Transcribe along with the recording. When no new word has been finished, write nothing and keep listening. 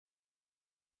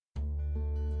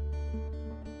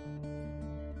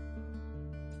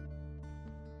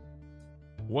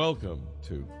Welcome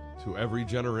to Every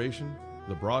Generation,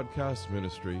 the broadcast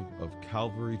ministry of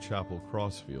Calvary Chapel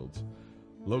Crossfields,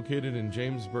 located in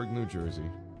Jamesburg, New Jersey,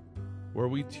 where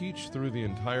we teach through the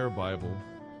entire Bible,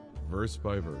 verse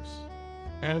by verse,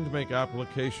 and make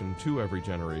application to every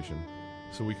generation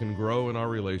so we can grow in our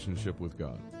relationship with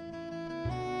God.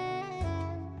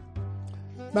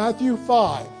 Matthew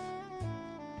 5,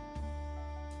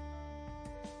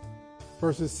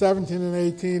 verses 17 and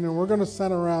 18, and we're going to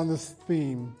center around this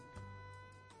theme,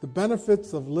 the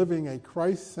benefits of living a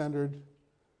Christ-centered,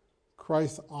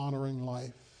 Christ-honoring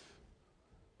life.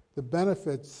 The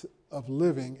benefits of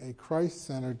living a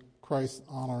Christ-centered,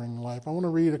 Christ-honoring life. I want to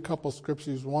read a couple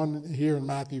scriptures, one here in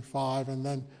Matthew 5, and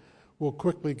then we'll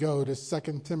quickly go to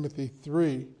 2 Timothy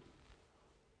 3,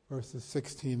 verses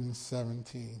 16 and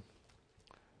 17.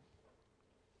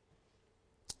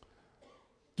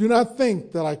 Do not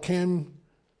think that I came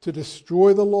to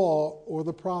destroy the law or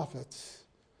the prophets.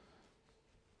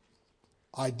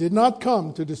 I did not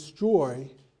come to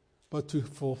destroy, but to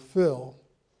fulfill.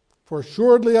 For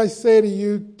assuredly I say to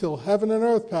you, till heaven and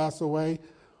earth pass away,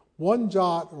 one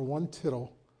jot or one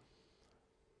tittle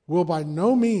will by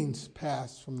no means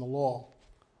pass from the law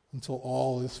until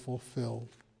all is fulfilled.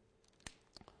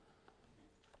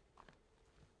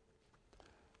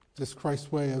 Just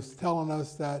Christ's way of telling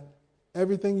us that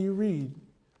everything you read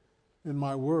in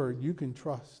my word, you can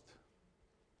trust,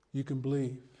 you can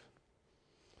believe.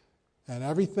 And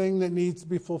everything that needs to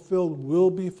be fulfilled will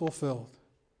be fulfilled.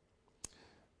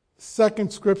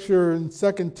 Second scripture in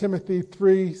 2 Timothy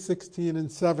 3, 16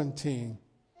 and 17.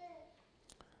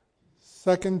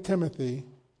 2 Timothy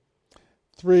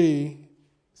 3,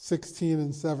 16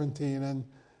 and 17. And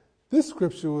this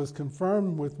scripture was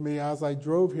confirmed with me as I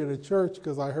drove here to church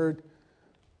because I heard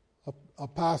a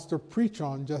pastor preach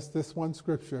on just this one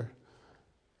scripture.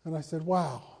 And I said,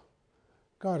 wow,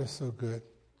 God is so good.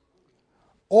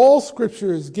 All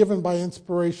scripture is given by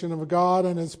inspiration of God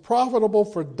and is profitable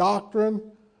for doctrine,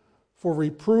 for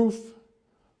reproof,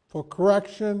 for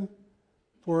correction,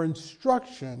 for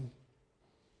instruction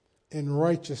in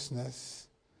righteousness,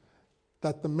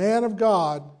 that the man of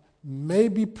God may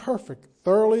be perfect,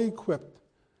 thoroughly equipped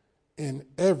in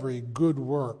every good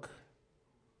work.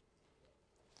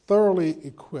 Thoroughly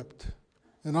equipped.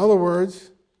 In other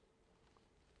words,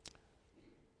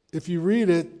 if you read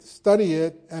it, study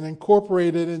it, and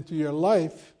incorporate it into your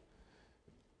life,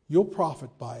 you'll profit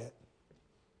by it.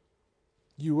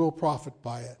 You will profit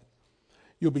by it.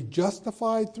 You'll be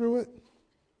justified through it.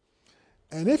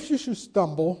 And if you should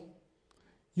stumble,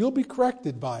 you'll be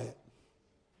corrected by it.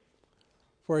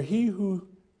 For he who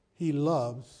he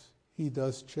loves, he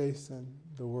does chasten,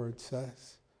 the word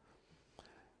says.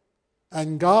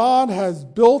 And God has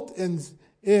built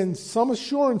in some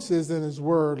assurances in his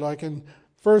word, like in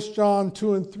 1 John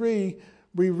 2 and 3,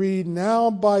 we read, now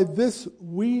by this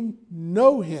we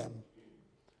know him,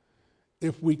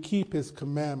 if we keep his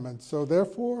commandments. So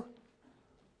therefore,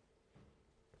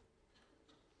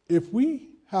 if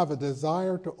we have a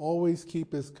desire to always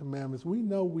keep his commandments, we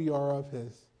know we are of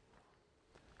his.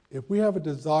 If we have a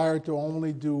desire to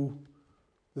only do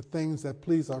the things that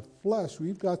please our flesh,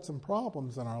 we've got some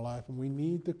problems in our life, and we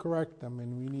need to correct them,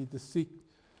 and we need to seek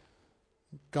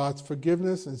God's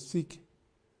forgiveness and seek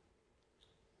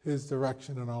his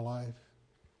direction in our life.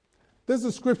 There's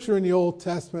a scripture in the Old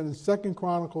Testament in 2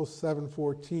 Chronicles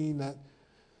 7:14 that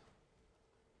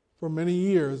for many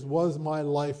years was my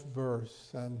life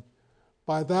verse. And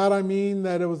by that I mean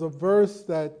that it was a verse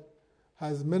that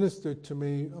has ministered to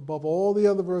me above all the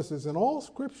other verses. And all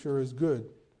scripture is good.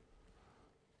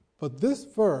 But this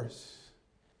verse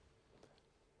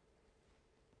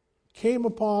came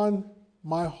upon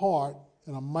my heart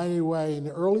in a mighty way in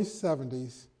the early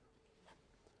 70s.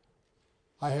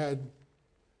 I had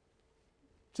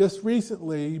just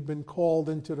recently been called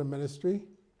into the ministry.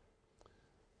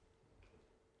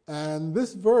 And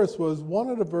this verse was one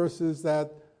of the verses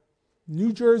that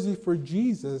New Jersey for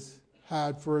Jesus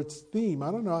had for its theme.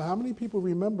 I don't know, how many people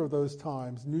remember those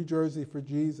times, New Jersey for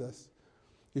Jesus?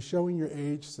 You're showing your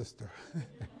age, sister.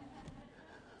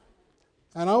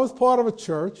 And I was part of a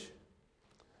church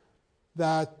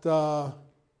that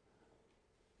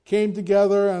came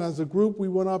together, and as a group we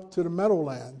went up to the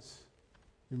Meadowlands.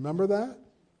 Remember that?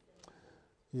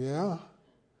 Yeah.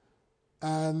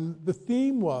 And the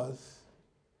theme was,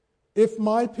 if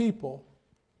my people,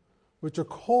 which are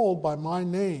called by my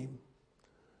name,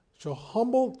 shall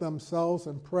humble themselves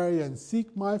and pray and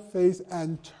seek my face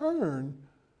and turn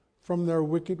from their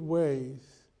wicked ways,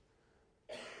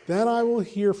 then I will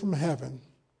hear from heaven.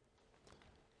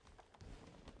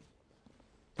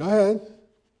 Go ahead.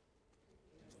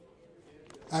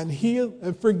 and heal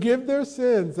and forgive their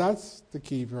sins. That's the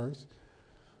key verse.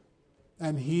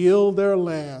 And heal their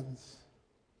lands.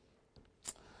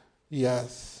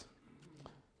 Yes.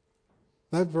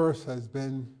 That verse has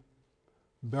been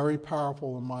very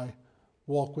powerful in my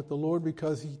walk with the Lord,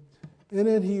 because in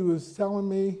it he was telling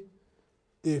me,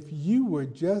 if you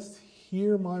would just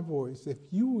hear my voice, if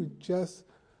you would just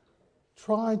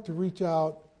try to reach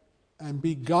out and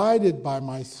be guided by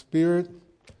my Spirit,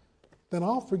 then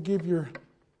I'll forgive your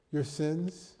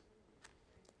sins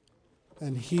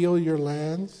and heal your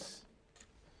lands.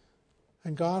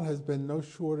 And God has been no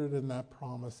shorter than that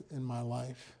promise in my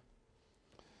life.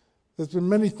 There's been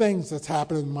many things that's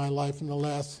happened in my life in the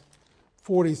last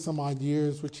 40 some odd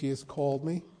years which he has called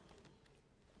me.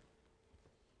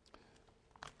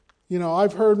 You know,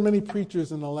 I've heard many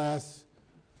preachers in the last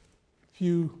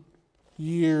few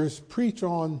years preach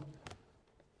on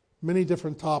many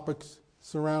different topics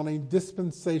surrounding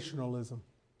dispensationalism,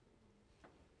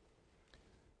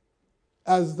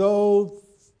 as though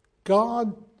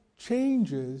God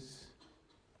changes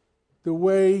the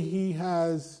way he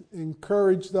has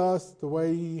encouraged us, the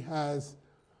way he has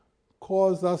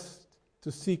caused us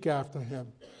to seek after him.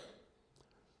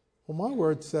 Well, my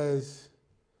word says,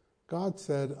 God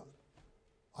said,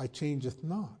 I changeth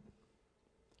not.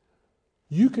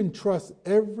 You can trust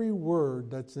every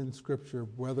word that's in Scripture,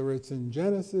 whether it's in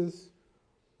Genesis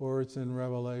or it's in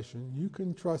Revelation. You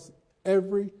can trust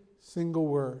every single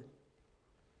word.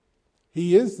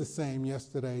 He is the same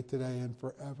yesterday, today, and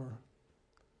forever.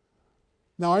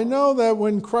 Now, I know that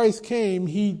when Christ came,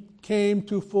 he came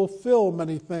to fulfill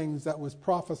many things that was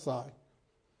prophesied.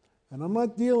 And I'm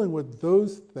not dealing with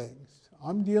those things.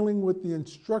 I'm dealing with the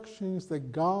instructions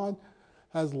that God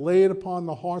has laid upon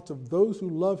the hearts of those who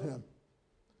love him.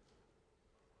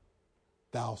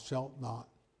 Thou shalt not,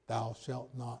 thou shalt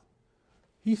not.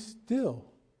 He still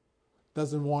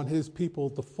doesn't want his people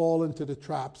to fall into the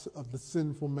traps of the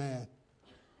sinful man,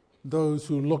 those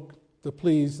who look to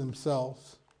please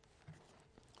themselves.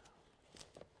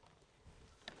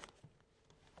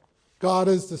 God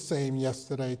is the same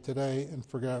yesterday, today, and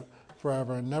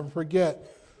forever. And never forget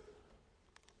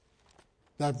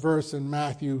that verse in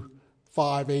Matthew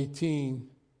 5:18.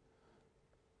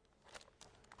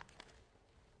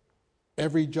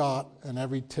 Every jot and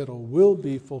every tittle will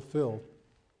be fulfilled.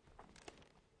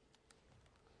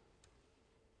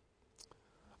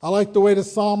 I like the way the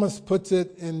psalmist puts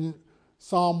it in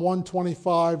Psalm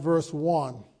 125, verse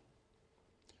 1.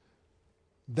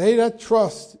 They that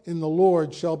trust in the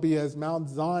Lord shall be as Mount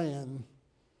Zion,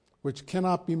 which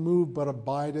cannot be moved but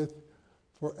abideth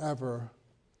forever.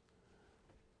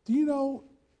 Do you know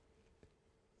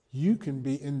you can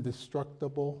be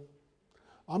indestructible?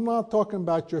 I'm not talking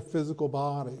about your physical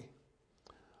body.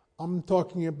 I'm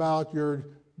talking about your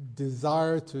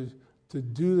desire to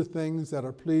do the things that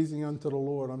are pleasing unto the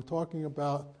Lord. I'm talking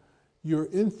about your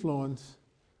influence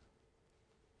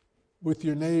with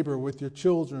your neighbor, with your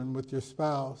children, with your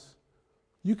spouse.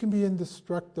 You can be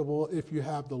indestructible if you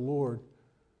have the Lord,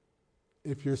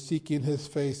 if you're seeking his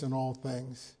face in all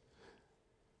things.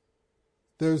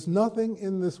 There's nothing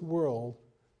in this world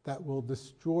that will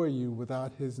destroy you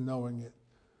without his knowing it.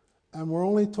 And we're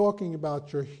only talking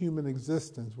about your human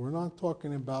existence. We're not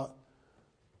talking about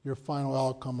your final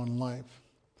outcome in life.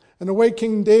 And the way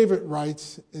King David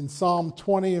writes in Psalm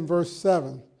 20 and verse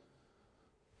 7,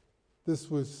 this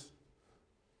was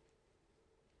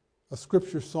a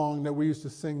scripture song that we used to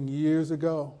sing years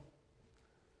ago.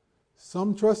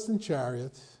 Some trust in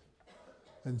chariots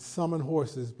and some in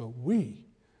horses, but we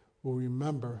will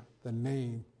remember the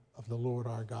name of the Lord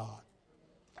our God.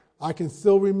 I can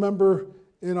still remember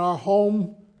in our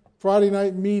home Friday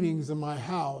night meetings in my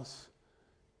house,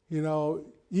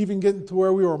 even getting to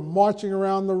where we were marching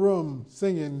around the room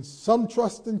singing, some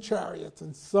trust in chariots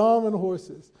and some in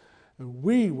horses, and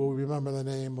we will remember the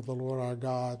name of the Lord our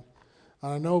God.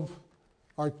 And I know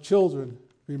our children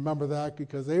remember that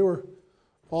because they were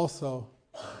also,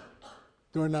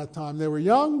 during that time, they were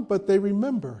young, but they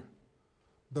remember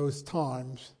those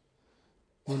times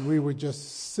when we would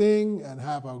just sing and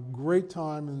have a great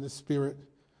time in the Spirit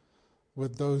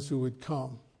with those who would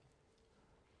come.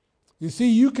 You see,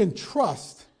 you can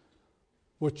trust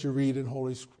what you read in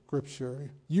Holy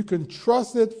Scripture. You can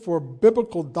trust it for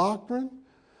biblical doctrine,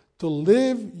 to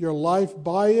live your life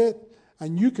by it,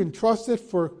 and you can trust it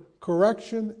for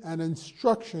correction and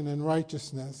instruction in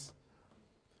righteousness.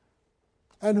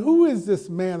 And who is this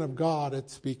man of God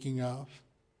it's speaking of?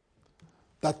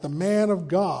 That the man of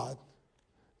God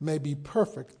may be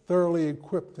perfect, thoroughly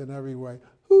equipped in every way.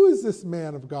 Who is this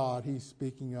man of God he's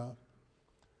speaking of?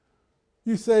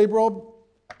 You say, bro,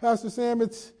 Pastor Sam,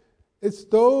 it's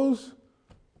those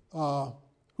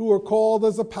who are called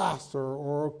as a pastor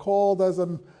or called as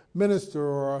a minister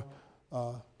or,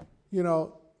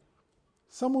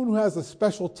 someone who has a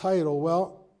special title.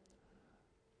 Well,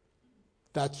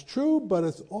 that's true, but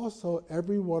it's also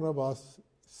every one of us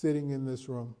sitting in this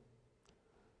room.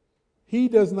 He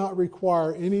does not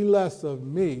require any less of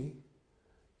me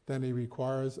than he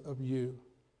requires of you.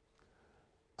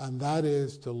 And that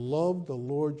is to love the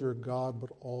Lord your God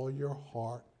with all your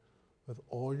heart, with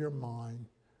all your mind,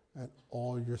 and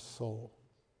all your soul.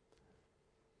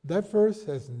 That verse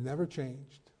has never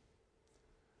changed.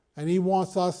 And he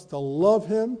wants us to love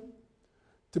him,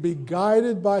 to be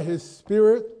guided by his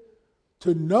Spirit,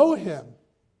 to know him.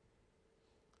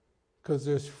 Because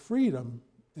there's freedom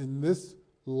in this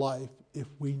life if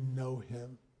we know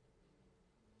him.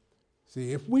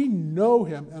 See, if we know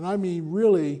him, and I mean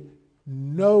really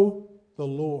know the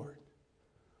Lord,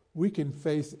 we can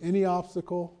face any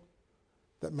obstacle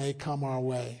that may come our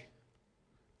way.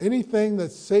 Anything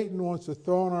that Satan wants to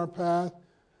throw in our path,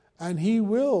 and he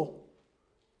will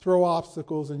throw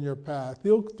obstacles in your path.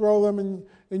 He'll throw them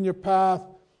in your path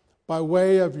by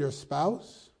way of your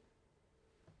spouse.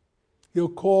 He'll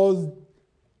cause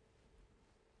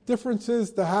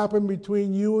differences to happen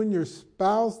between you and your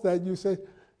spouse that you say,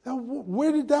 now,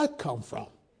 where did that come from?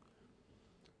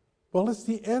 Well, it's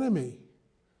the enemy.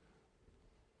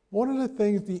 One of the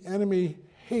things the enemy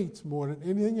hates more than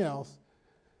anything else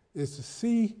is to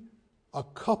see a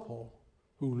couple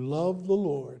who love the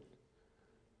Lord.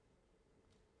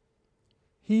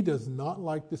 He does not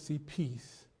like to see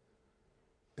peace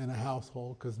in a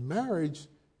household because marriage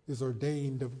is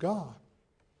ordained of God.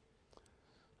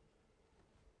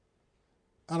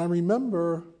 And I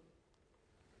remember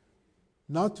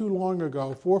not too long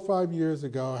ago, 4 or 5 years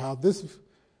ago, how this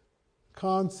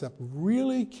concept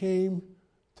really came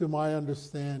to my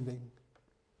understanding.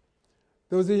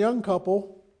 There was a young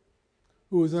couple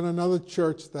who was in another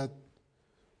church that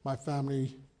my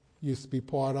family used to be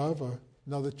part of, or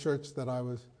another church that I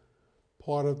was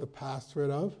part of the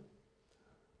pastorate of.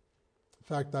 In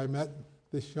fact, I met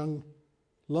this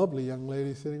lovely young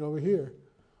lady sitting over here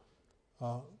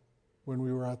when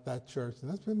we were at that church.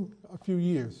 And that's been a few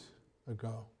years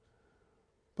ago.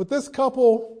 But this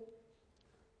couple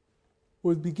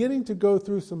was beginning to go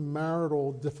through some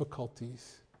marital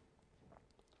difficulties.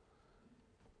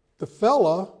 The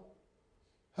fella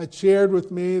had shared with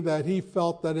me that he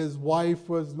felt that his wife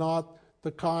was not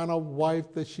the kind of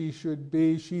wife that she should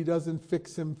be. She doesn't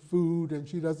fix him food and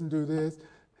she doesn't do this.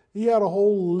 He had a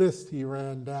whole list he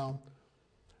ran down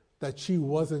that she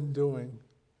wasn't doing.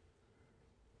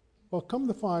 Well, come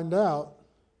to find out,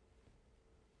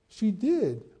 she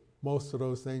did most of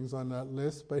those things on that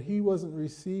list, but he wasn't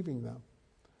receiving them.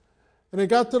 And it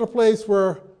got to the place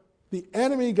where the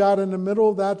enemy got in the middle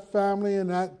of that family, and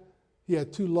that he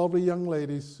had 2 lovely young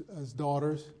ladies as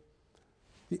daughters.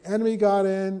 The enemy got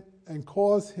in and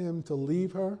caused him to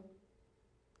leave her.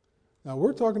 Now,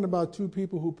 we're talking about 2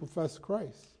 people who profess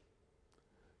Christ.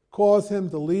 Caused him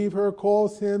to leave her,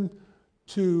 caused him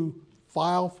to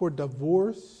file for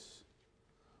divorce,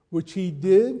 which he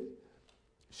did.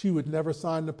 She would never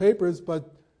sign the papers,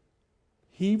 but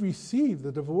he received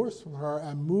the divorce from her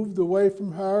and moved away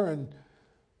from her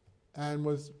and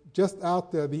was just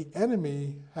out there. The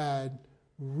enemy had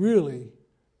really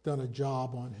done a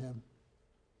job on him.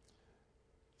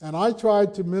 And I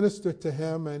tried to minister to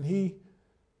him, and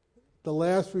the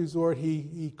last resort,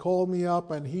 he called me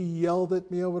up and he yelled at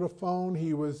me over the phone.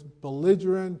 He was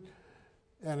belligerent,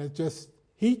 and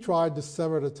he tried to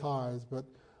sever the ties, but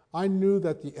I knew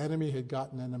that the enemy had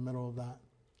gotten in the middle of that.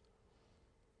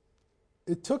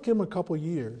 It took him a couple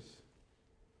years.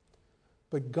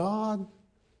 But God,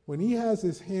 when he has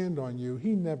his hand on you,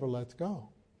 he never lets go.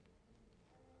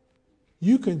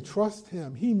 You can trust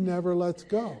him. He never lets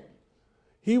go.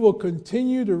 He will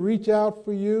continue to reach out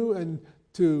for you and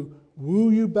to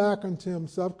woo you back unto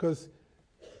himself, because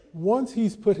once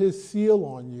he's put his seal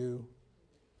on you,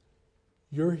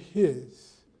 you're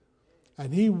his.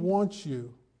 And he wants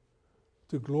you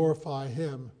to glorify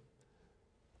him.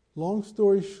 Long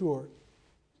story short,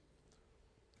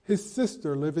 his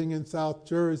sister living in South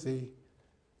Jersey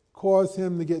caused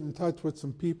him to get in touch with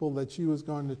some people that she was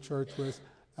going to church with,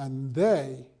 and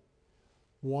they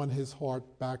won his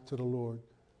heart back to the Lord,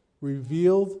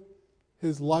 revealed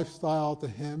his lifestyle to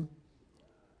him.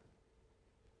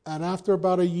 And after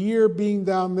about a year being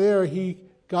down there, he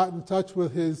got in touch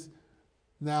with his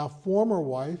now former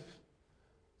wife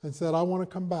and said, I want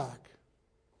to come back.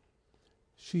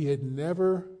 She had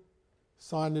never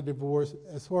signed a divorce.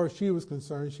 As far as she was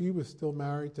concerned, she was still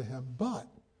married to him. But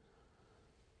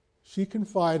she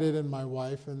confided in my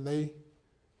wife, and they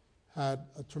had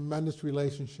a tremendous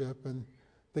relationship. And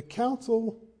the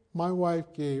counsel my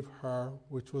wife gave her,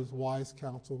 which was wise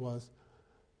counsel, was,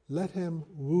 let him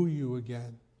woo you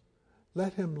again.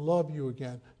 Let him love you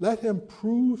again. Let him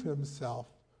prove himself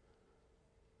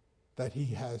that he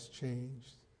has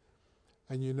changed.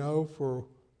 And you know, for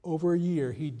over a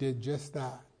year, he did just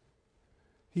that.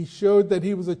 He showed that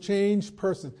he was a changed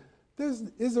person.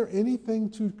 Is there anything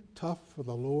too tough for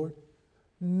the Lord?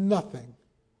 Nothing.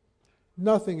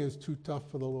 Nothing is too tough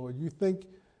for the Lord. You think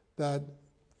that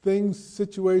things,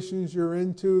 situations you're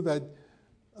into, that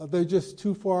they're just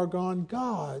too far gone?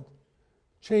 God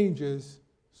changes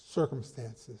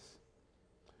circumstances.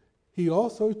 He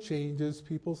also changes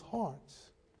people's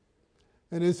hearts.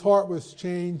 And his heart was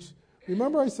changed.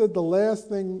 Remember I said the last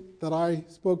thing that I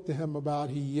spoke to him about,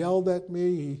 he yelled at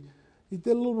me. He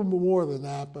did a little bit more than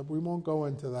that, but we won't go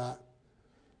into that.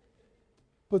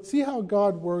 But see how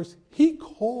God works? He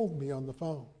called me on the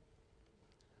phone.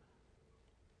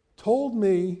 Told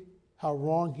me how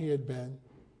wrong he had been.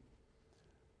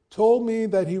 Told me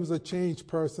that he was a changed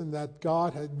person, that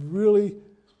God had really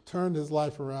turned his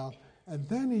life around. And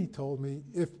then he told me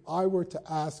if I were to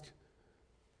ask,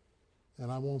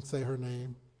 and I won't say her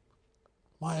name,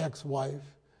 my ex-wife,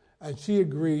 and she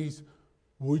agrees,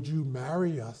 would you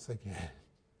marry us again?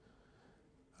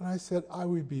 And I said, I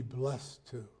would be blessed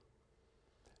to.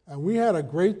 And we had a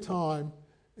great time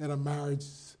in a marriage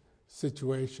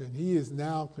situation. He is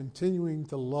now continuing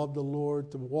to love the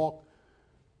Lord, to walk,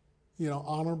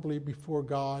 honorably before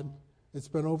God. It's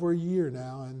been over a year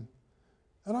now, and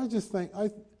I just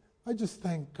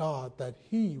thank God that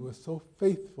he was so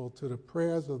faithful to the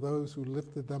prayers of those who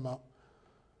lifted them up,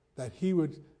 that he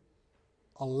would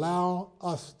allow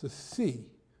us to see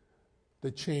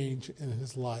the change in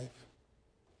his life.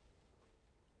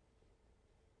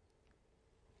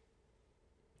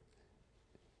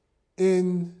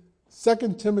 In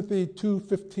 2 Timothy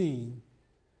 2:15,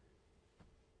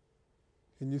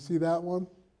 can you see that one?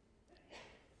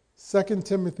 2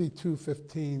 Timothy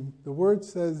 2:15, the word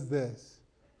says this,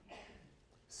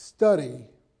 study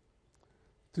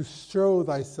to show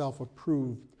thyself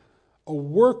approved, a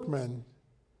workman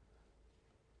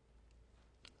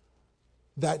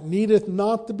that needeth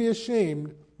not to be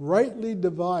ashamed, rightly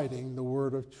dividing the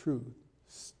word of truth.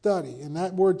 Study. And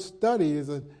that word study is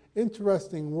an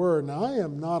interesting word. Now, I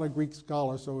am not a Greek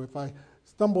scholar, so if I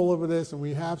stumble over this and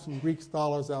we have some Greek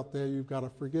scholars out there, you've got to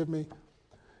forgive me.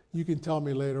 You can tell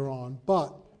me later on.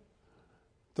 But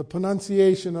the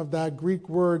pronunciation of that Greek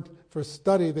word for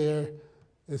study there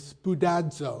is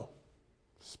spoudazo.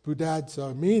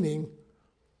 Spoudazo, meaning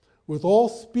with all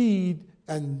speed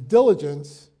and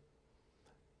diligence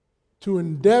to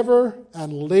endeavor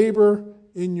and labor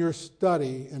in your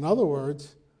study. In other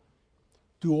words,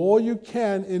 do all you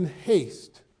can in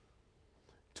haste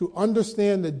to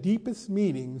understand the deepest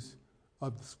meanings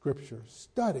of the Scripture.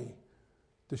 Study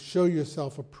to show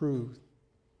yourself approved.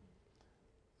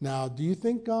 Now, do you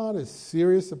think God is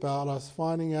serious about us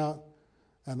finding out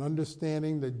and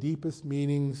understanding the deepest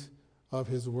meanings of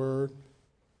his word?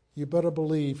 You better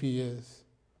believe he is.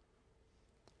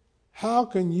 How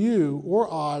can you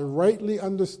or I rightly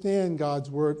understand God's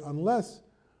word unless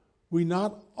we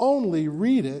not only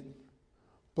read it,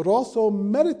 but also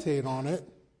meditate on it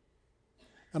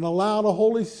and allow the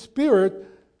Holy Spirit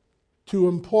to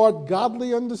impart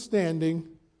godly understanding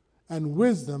and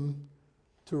wisdom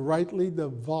to rightly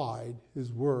divide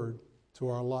his word to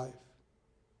our life?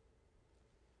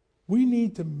 We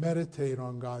need to meditate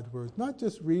on God's word, not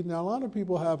just read. Now, a lot of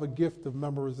people have a gift of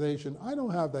memorization. I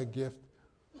don't have that gift.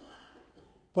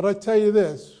 But I tell you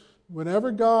this,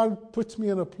 whenever God puts me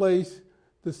in a place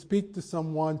to speak to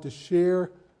someone, to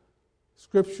share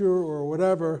Scripture or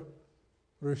whatever,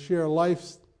 or share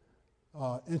life's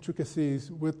intricacies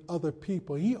with other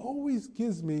people, he always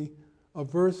gives me a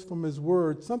verse from his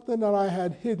word, something that I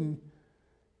had hidden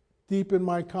deep in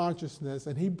my consciousness,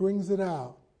 and he brings it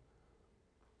out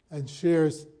and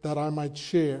shares that I might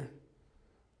share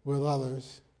with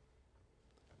others.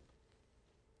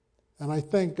 And I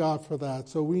thank God for that.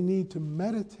 So we need to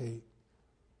meditate.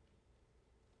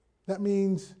 That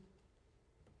means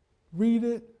read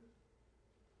it,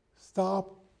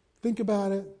 stop, think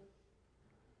about it,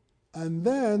 and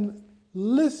then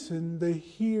listen to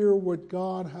hear what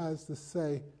God has to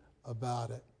say about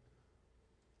it.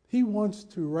 He wants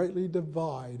to rightly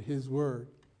divide his word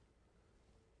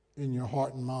in your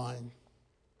heart and mind.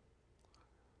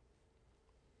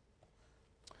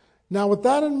 Now, with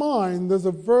that in mind, there's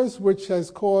a verse which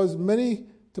has caused many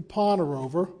to ponder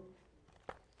over,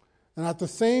 and at the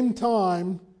same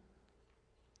time,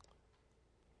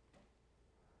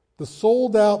 the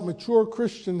sold-out mature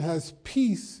Christian has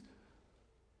peace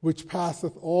which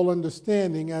passeth all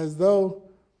understanding, as though,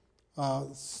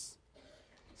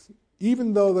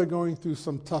 even though they're going through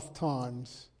some tough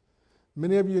times.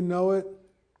 Many of you know it,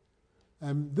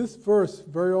 and this verse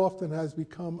very often has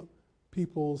become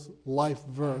people's life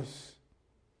verse.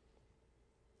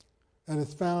 And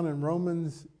it's found in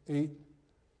Romans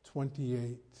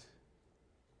 8:28.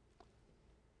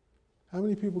 How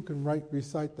many people can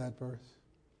recite that verse?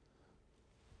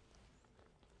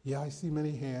 Yeah, I see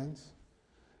many hands.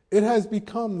 It has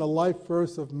become the life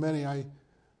verse of many. A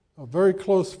very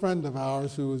close friend of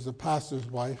ours who was a pastor's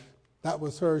wife, that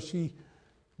was her. She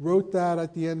wrote that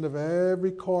at the end of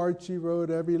every card she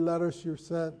wrote, every letter she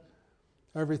sent,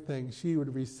 everything. She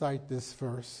would recite this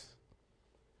verse.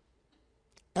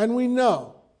 And we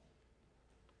know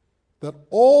that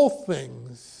all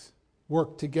things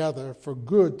work together for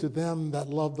good to them that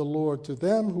love the Lord, to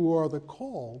them who are the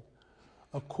called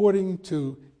according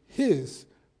to his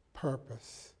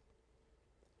purpose.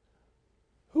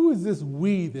 Who is this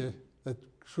we that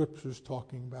Scripture's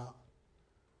talking about?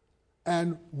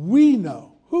 And we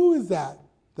know. Who is that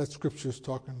Scripture's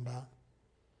talking about?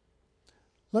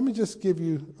 Let me just give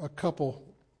you a couple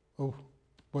of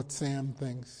what Sam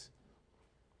thinks.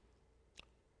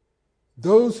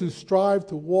 Those who strive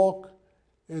to walk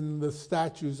in the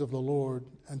statutes of the Lord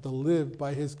and to live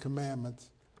by his commandments.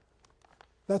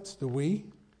 That's the we.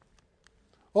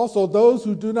 Also, those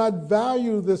who do not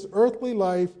value this earthly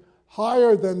life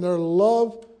higher than their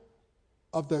love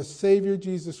of their Savior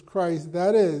Jesus Christ.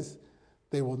 That is,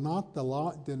 they will not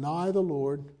deny the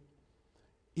Lord,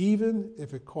 even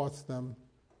if it costs them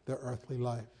their earthly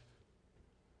life.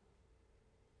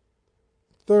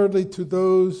 Thirdly, to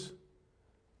those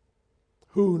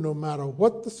who, no matter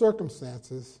what the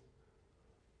circumstances,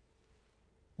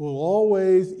 will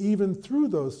always, even through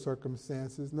those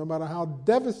circumstances, no matter how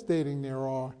devastating they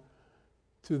are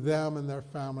to them and their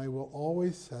family, will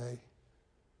always say,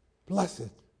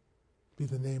 "Blessed be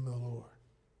the name of the Lord.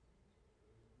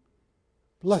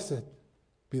 Blessed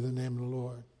be the name of the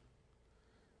Lord."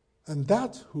 And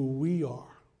that's who we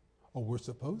are, or we're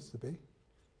supposed to be.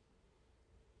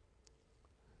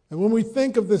 And when we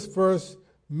think of this verse,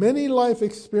 many life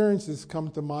experiences come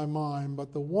to my mind,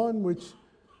 but the one which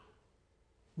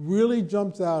really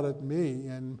jumps out at me,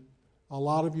 and a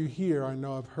lot of you here, I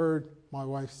know, have heard my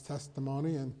wife's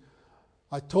testimony, and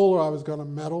I told her I was going to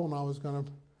meddle and I was going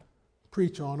to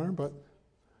preach on her, but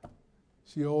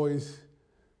she always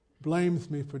blames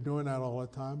me for doing that all the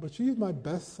time. But she's my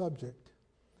best subject.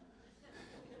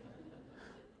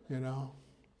 You know.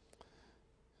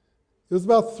 It was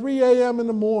about 3 a.m. in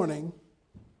the morning,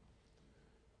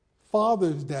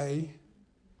 Father's Day,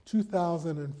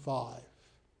 2005.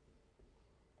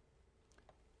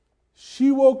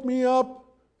 She woke me up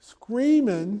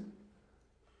screaming,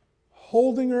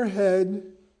 holding her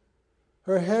head.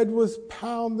 Her head was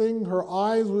pounding. Her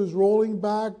eyes was rolling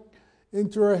back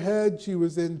into her head. She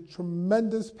was in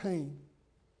tremendous pain.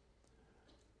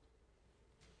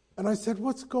 And I said,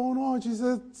 "What's going on?" She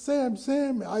said, Sam,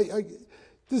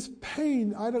 this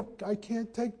pain, I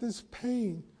can't take this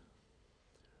pain."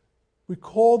 We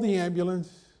called the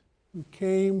ambulance, who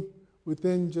came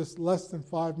within just less than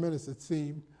 5 minutes, it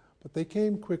seemed. But they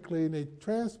came quickly, and they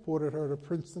transported her to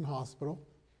Princeton Hospital.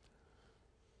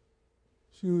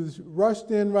 She was rushed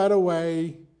in right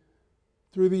away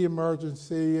through the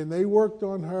emergency, and they worked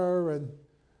on her and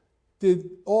did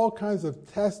all kinds of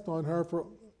tests on her for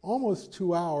almost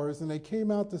 2 hours. And they came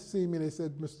out to see me, and they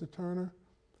said, "Mr. Turner,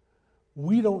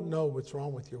 we don't know what's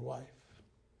wrong with your wife.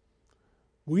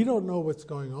 We don't know what's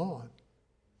going on.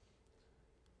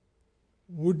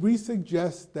 Would we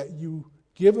suggest that you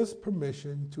give us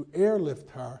permission to airlift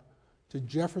her to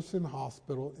Jefferson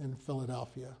Hospital in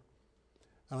Philadelphia?"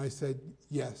 And I said,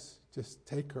 "Yes, just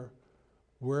take her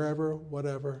wherever,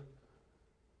 whatever."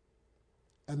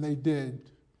 And they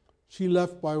did. She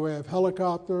left by way of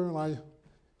helicopter, and I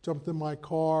jumped in my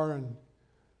car, and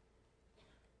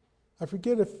I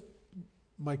forget if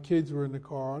my kids were in the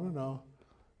car. I don't know,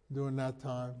 during that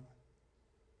time.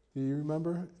 Do you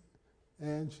remember?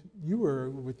 And you were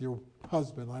with your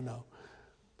husband, I know.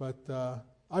 But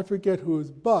I forget whose.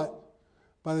 But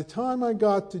by the time I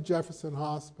got to Jefferson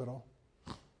Hospital,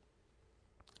 I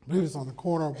believe it was on the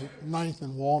corner of 9th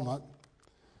and Walnut.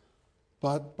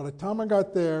 But by the time I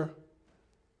got there,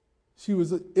 she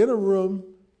was in a room.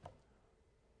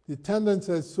 The attendants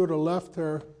had sort of left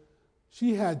her.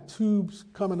 She had tubes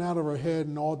coming out of her head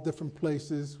in all different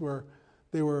places where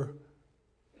they were,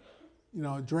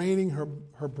 draining her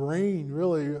brain,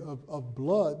 really, of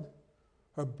blood.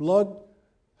 Her blood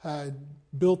had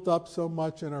built up so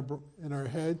much in her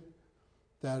head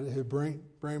that her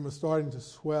brain was starting to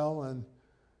swell, and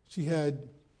She had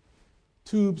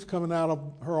tubes coming out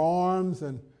of her arms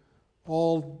and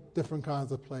all different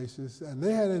kinds of places. And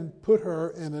they had put her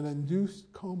in an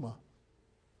induced coma.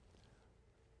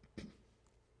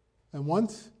 And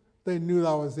once they knew that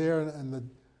I was there and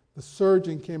the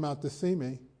surgeon came out to see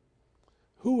me,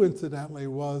 who incidentally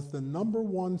was the number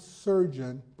one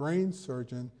surgeon, brain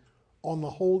surgeon, on the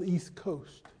whole East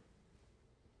Coast.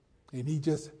 And he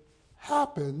just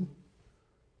happened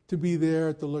to be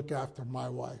there to look after my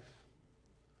wife.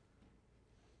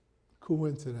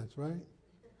 Coincidence, right?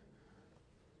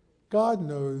 God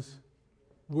knows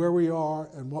where we are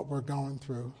and what we're going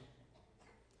through.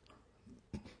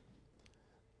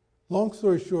 Long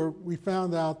story short, we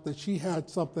found out that she had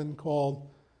something called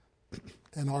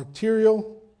an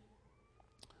arterial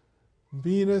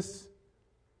venous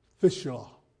fistula.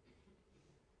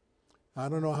 I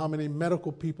don't know how many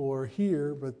medical people are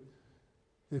here, but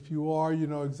if you are, you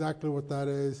know exactly what that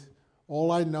is.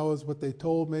 All I know is what they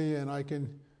told me, and I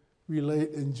can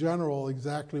relate in general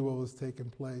exactly what was taking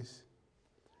place.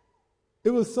 It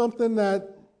was something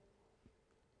that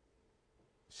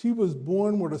she was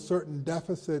born with a certain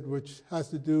deficit, which has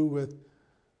to do with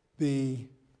the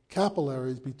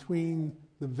capillaries between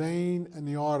the vein and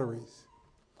the arteries.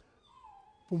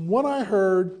 From what I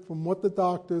heard, from what the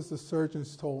doctors, the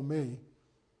surgeons told me,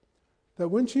 that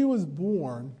when she was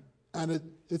born, and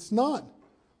it's not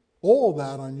all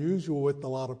that unusual with a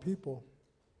lot of people,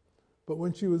 but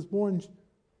when she was born,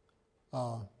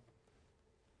 all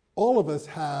of us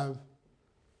have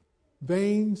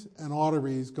veins and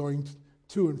arteries going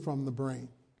to and from the brain.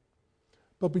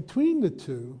 But between the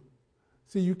two,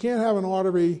 see, you can't have an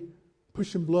artery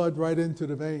pushing blood right into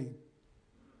the vein.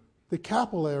 The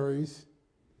capillaries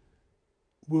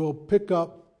will pick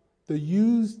up the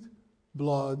used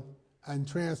blood and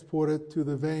transport it to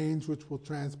the veins, which will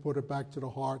transport it back to the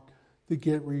heart to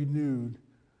get renewed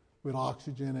with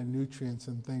oxygen and nutrients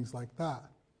and things like that.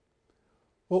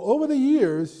 Well, over the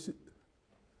years,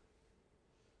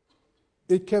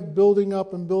 it kept building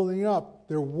up and building up.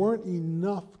 There weren't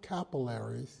enough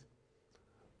capillaries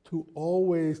to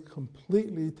always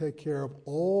completely take care of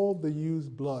all the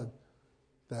used blood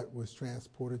that was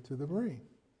transported to the brain.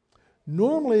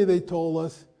 Normally, they told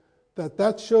us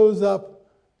that shows up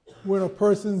when a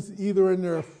person's either in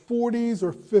their 40s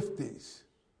or 50s.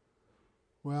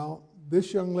 Well,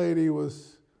 this young lady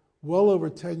was well over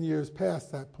 10 years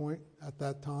past that point at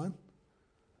that time.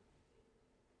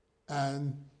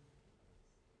 And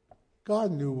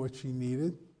God knew what she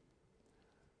needed.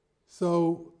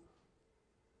 So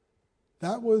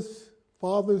that was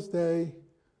Father's Day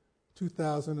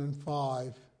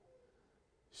 2005.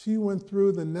 She went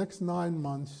through the next 9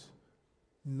 months,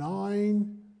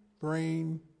 9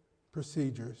 brain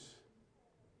procedures.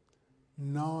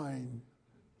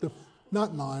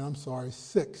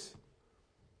 6.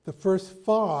 The first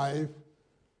 5,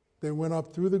 they went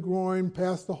up through the groin,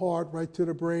 past the heart, right to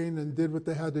the brain, and did what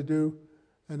they had to do,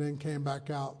 and then came back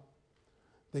out.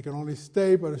 They could only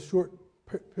stay but a short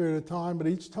period of time, but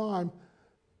each time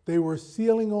they were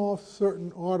sealing off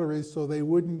certain arteries so they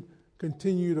wouldn't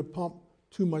continue to pump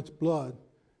too much blood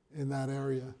in that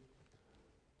area.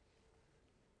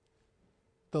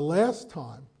 The last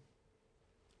time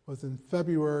was in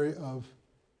February of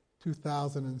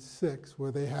 2006,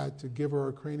 where they had to give her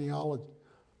a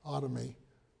craniotomy,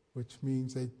 which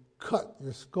means they cut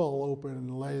your skull open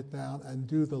and lay it down and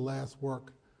do the last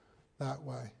work that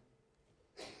way.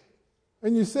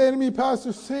 And you say to me,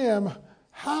 Pastor Sam,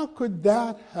 how could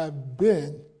that have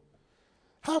been?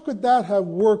 How could that have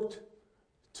worked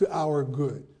to our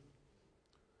good?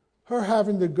 Her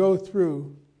having to go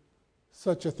through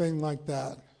such a thing like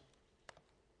that.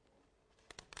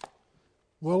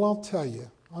 Well, I'll tell you.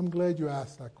 I'm glad you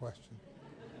asked that question.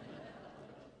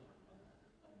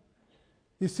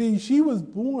 You see, she was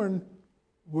born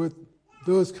with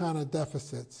those kind of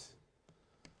deficits.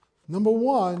 Number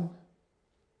one,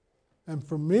 and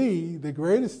for me, the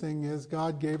greatest thing is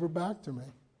God gave her back to me.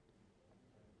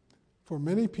 For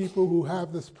many people who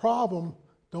have this problem,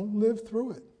 don't live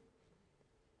through it.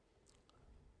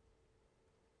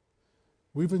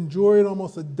 We've enjoyed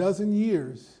almost a dozen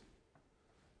years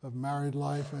of married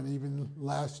life, and even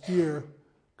last year,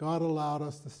 God allowed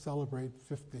us to celebrate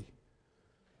 50,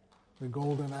 the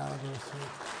golden anniversary.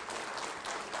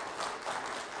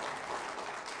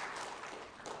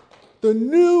 The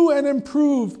new and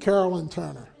improved Carolyn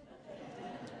Turner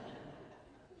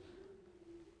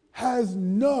has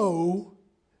no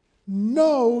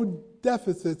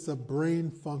deficits of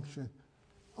brain function.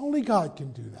 Only God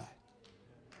can do that.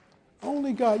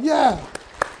 Only God, yeah.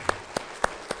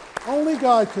 Only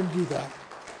God can do that.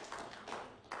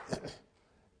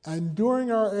 And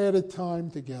during our added time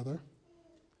together,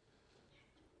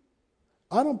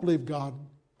 I don't believe God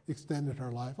extended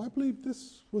her life. I believe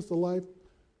this was the life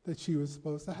that she was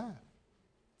supposed to have.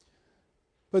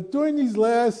 But during these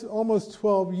last almost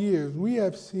 12 years, we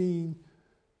have seen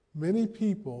many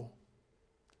people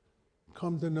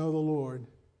come to know the Lord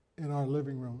in our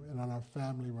living room and in our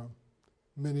family room.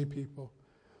 Many people.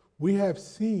 We have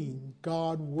seen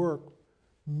God work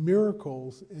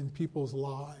miracles in people's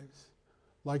lives,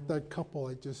 like that couple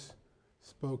I just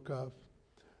spoke of.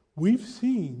 We've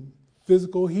seen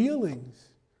physical healings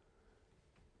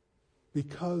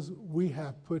because we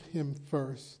have put him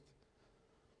first.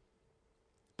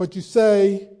 But you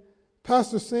say,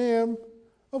 Pastor Sam,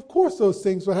 of course those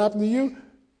things will happen to you.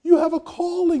 You have a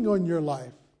calling on your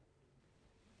life.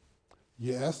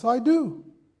 Yes, I do.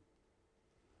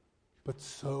 But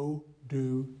so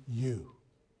do you.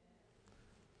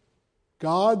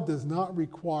 God does not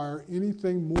require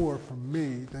anything more from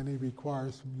me than he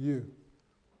requires from you.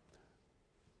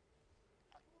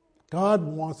 God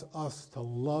wants us to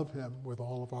love him with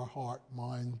all of our heart,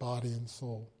 mind, body, and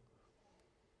soul.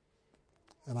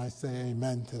 And I say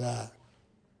amen to that.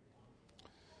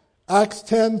 Acts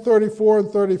 10:34 and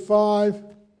 35.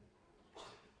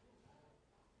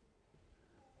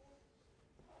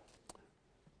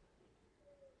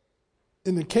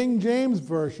 In the King James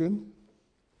Version,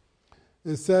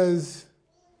 it says,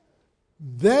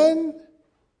 Then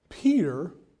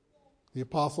Peter, the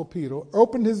Apostle Peter,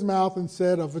 opened his mouth and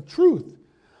said, Of a truth,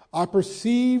 I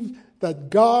perceive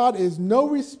that God is no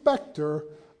respecter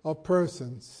of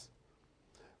persons,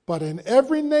 but in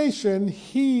every nation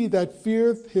he that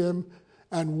feareth him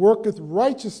and worketh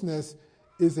righteousness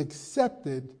is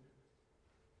accepted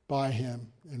by him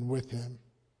and with him.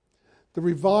 The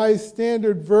Revised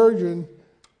Standard Version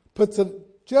puts it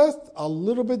just a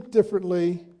little bit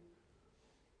differently,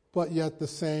 but yet the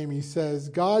same. He says,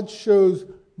 God shows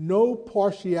no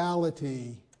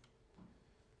partiality,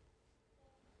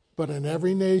 but in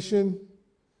every nation,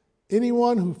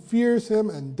 anyone who fears him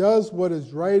and does what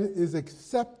is right is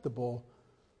acceptable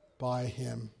by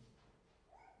him.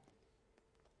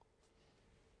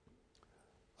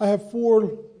 I have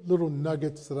 4 little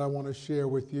nuggets that I want to share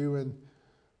with you, and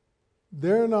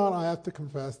they're not, I have to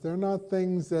confess, they're not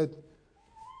things that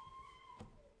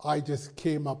I just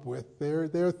came up with.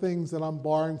 They're things that I'm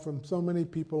borrowing from so many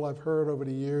people I've heard over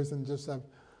the years and just have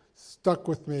stuck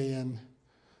with me. And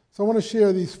so I want to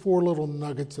share these 4 little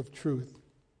nuggets of truth.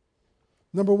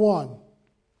 Number 1,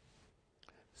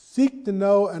 seek to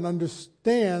know and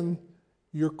understand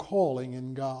your calling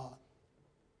in God.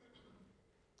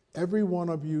 Every one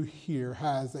of you here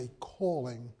has a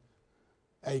calling,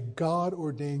 a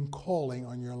God-ordained calling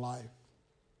on your life.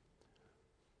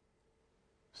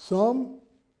 Some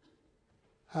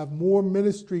have more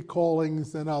ministry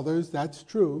callings than others, that's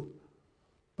true,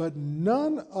 but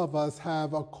none of us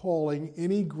have a calling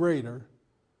any greater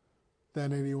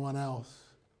than anyone else.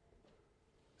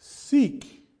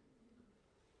 Seek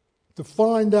to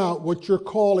find out what your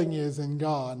calling is in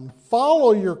God and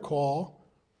follow your call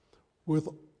with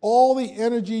all the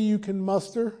energy you can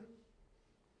muster,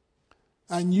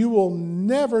 and you will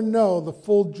never know the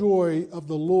full joy of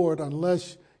the Lord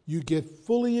unless you get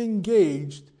fully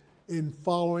engaged in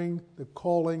following the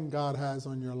calling God has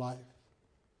on your life.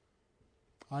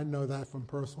 I know that from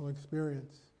personal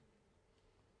experience.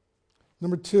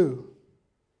 Number 2,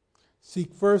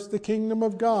 seek first the kingdom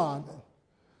of God,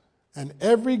 and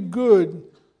every good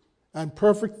and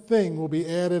perfect thing will be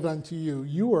added unto you.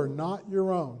 You are not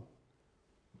your own.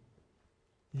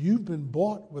 You've been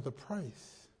bought with a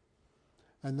price.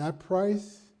 And that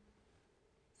price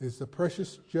is the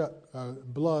precious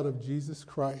blood of Jesus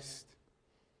Christ.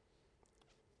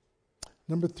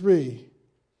 Number 3,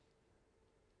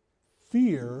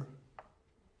 fear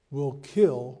will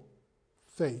kill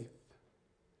faith.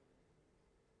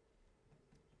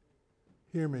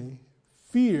 Hear me.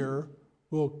 Fear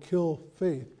will kill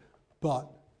faith, but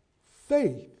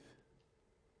faith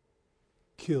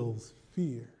kills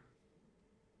fear.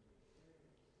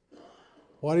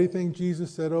 Why do you think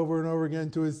Jesus said over and over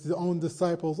again to his own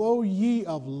disciples, "O ye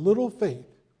of little faith"?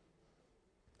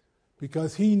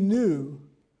 Because he knew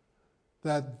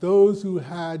that those who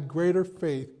had greater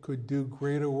faith could do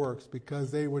greater works because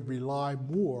they would rely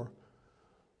more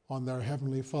on their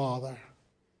Heavenly Father.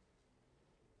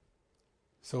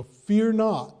 So fear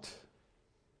not.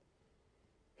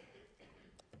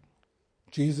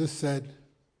 Jesus said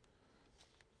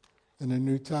in the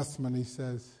New Testament, he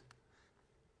says,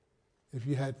 if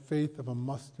you had faith of a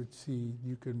mustard seed,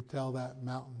 you can tell that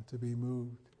mountain to be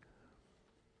moved.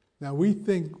 Now we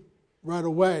think right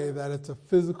away that it's a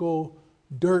physical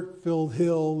dirt-filled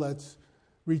hill that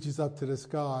reaches up to the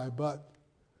sky, but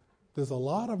there's a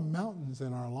lot of mountains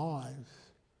in our lives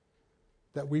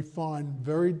that we find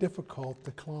very difficult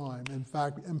to climb. In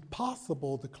fact,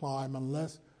 impossible to climb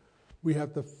unless we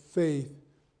have the faith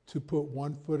to put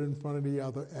one foot in front of the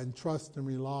other and trust and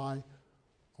rely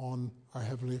on our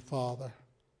Heavenly Father.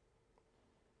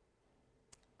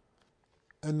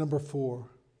 And number 4,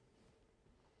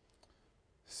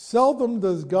 seldom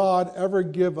does God ever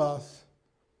give us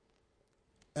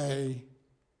a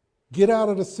get out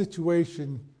of the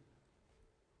situation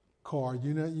card.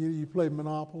 You know, you play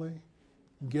Monopoly,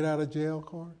 get out of jail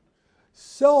card.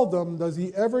 Seldom does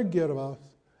he ever give us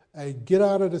a get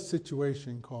out of the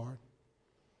situation card.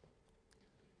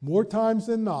 More times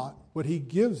than not, what he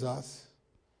gives us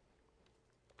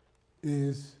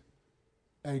is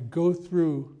a go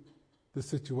through the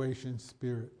situation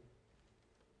spirit.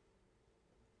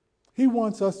 He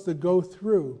wants us to go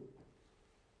through,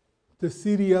 to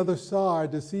see the other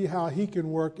side, to see how he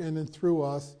can work in and through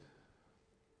us,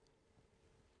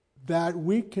 that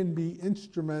we can be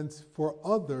instruments for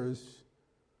others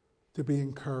to be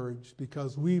encouraged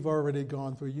because we've already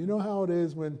gone through. You know how it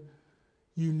is when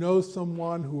you know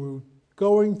someone who's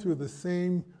going through the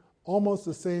same, almost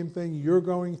the same thing you're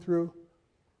going through,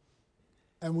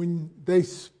 and when they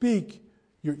speak,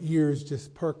 your ears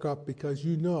just perk up because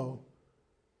you know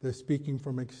they're speaking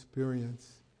from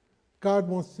experience. God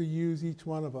wants to use each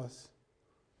one of us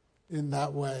in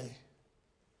that way.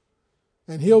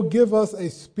 And he'll give us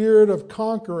a spirit of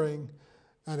conquering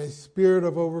and a spirit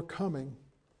of overcoming.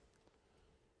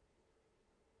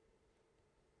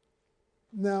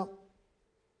 Now,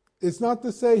 it's not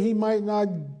to say he might not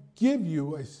give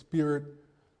you a spirit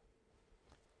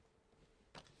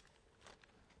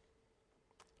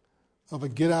of a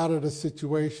get out of the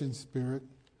situation spirit,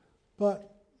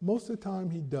 but most of the time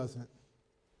he doesn't.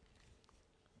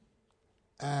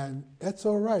 And that's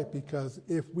all right, because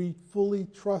if we fully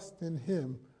trust in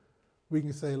him, we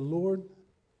can say, Lord,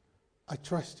 I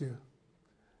trust you,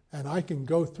 and I can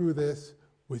go through this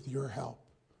with your help.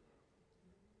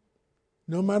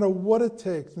 No matter what it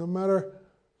takes, no matter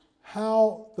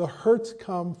how the hurts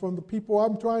come from the people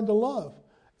I'm trying to love,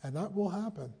 and that will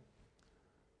happen.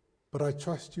 But I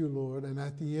trust you, Lord, and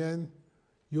at the end,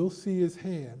 you'll see his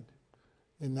hand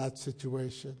in that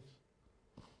situation.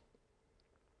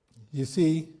 You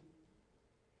see,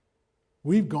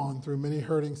 we've gone through many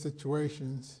hurting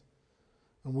situations,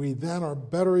 and we then are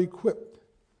better equipped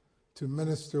to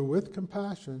minister with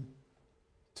compassion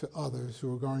to others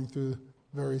who are going through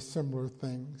very similar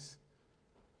things.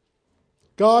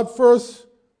 God first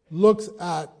looks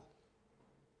at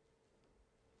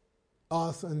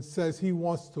us and says he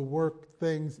wants to work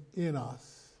things in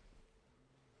us.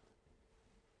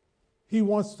 He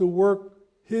wants to work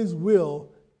his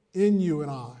will in you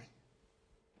and I.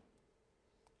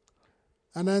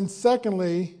 And then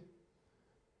secondly,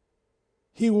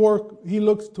 he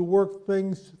looks to work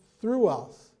things through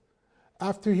us.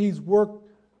 After he's worked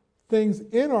things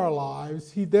in our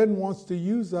lives, he then wants to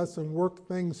use us and work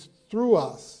things through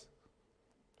us.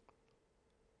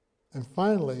 And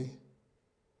finally,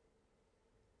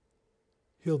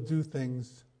 he'll do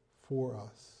things for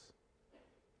us.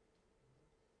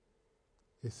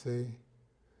 You see,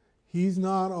 he's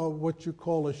not what you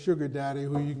call a sugar daddy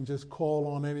who you can just call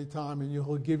on any time and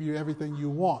he'll give you everything you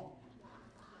want.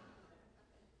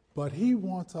 But he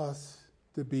wants us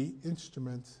to be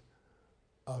instruments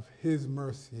of his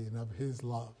mercy and of his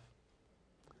love.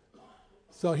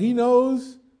 So he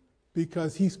knows,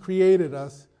 because he's created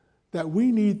us, that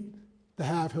we need to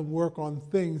have him work on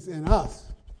things in us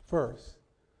first.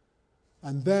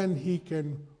 And then he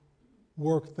can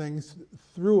work things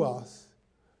through us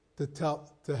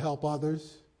to help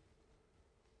others.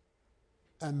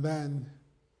 And then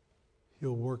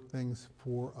he'll work things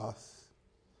for us.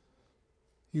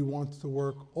 He wants to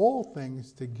work all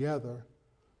things together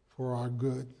for our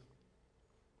good.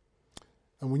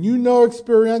 And when you know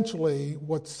experientially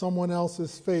what someone else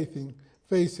is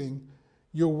facing,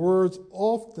 your words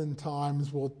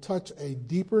oftentimes will touch a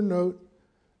deeper note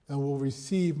and will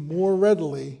receive more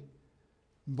readily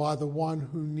by the one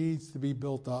who needs to be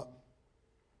built up.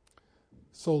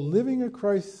 So living a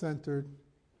Christ-centered,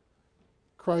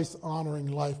 Christ-honoring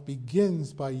life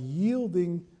begins by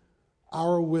yielding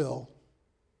our will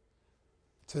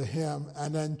to him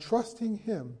and then trusting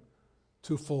him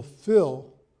to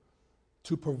fulfill,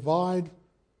 to provide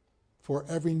for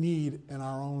every need in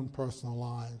our own personal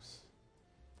lives.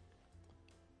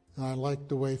 And I like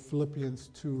the way Philippians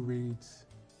 2 reads,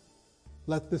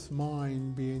 "Let this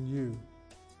mind be in you,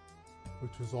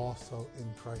 which was also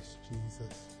in Christ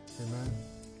Jesus." Amen.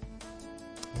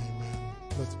 Amen.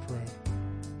 Let's pray.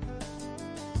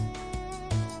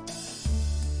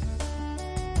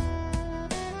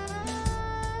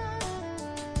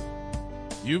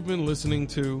 You've been listening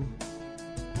to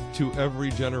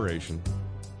Every Generation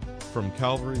from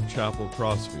Calvary Chapel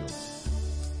Crossfields.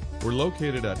 We're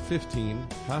located at 15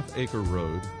 Half Acre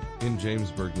Road in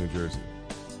Jamesburg, New Jersey.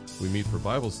 We meet for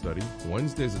Bible study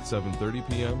Wednesdays at 7:30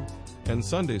 p.m. and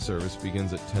Sunday service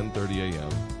begins at 10:30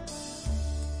 a.m.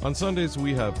 On Sundays,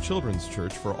 we have children's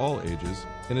church for all ages,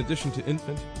 in addition to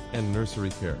infant and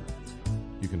nursery care.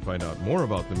 You can find out more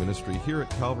about the ministry here at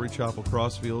Calvary Chapel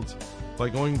Crossfields by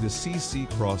going to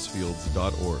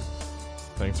cccrossfields.org.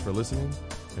 Thanks for listening,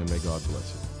 and may God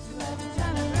bless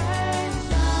you.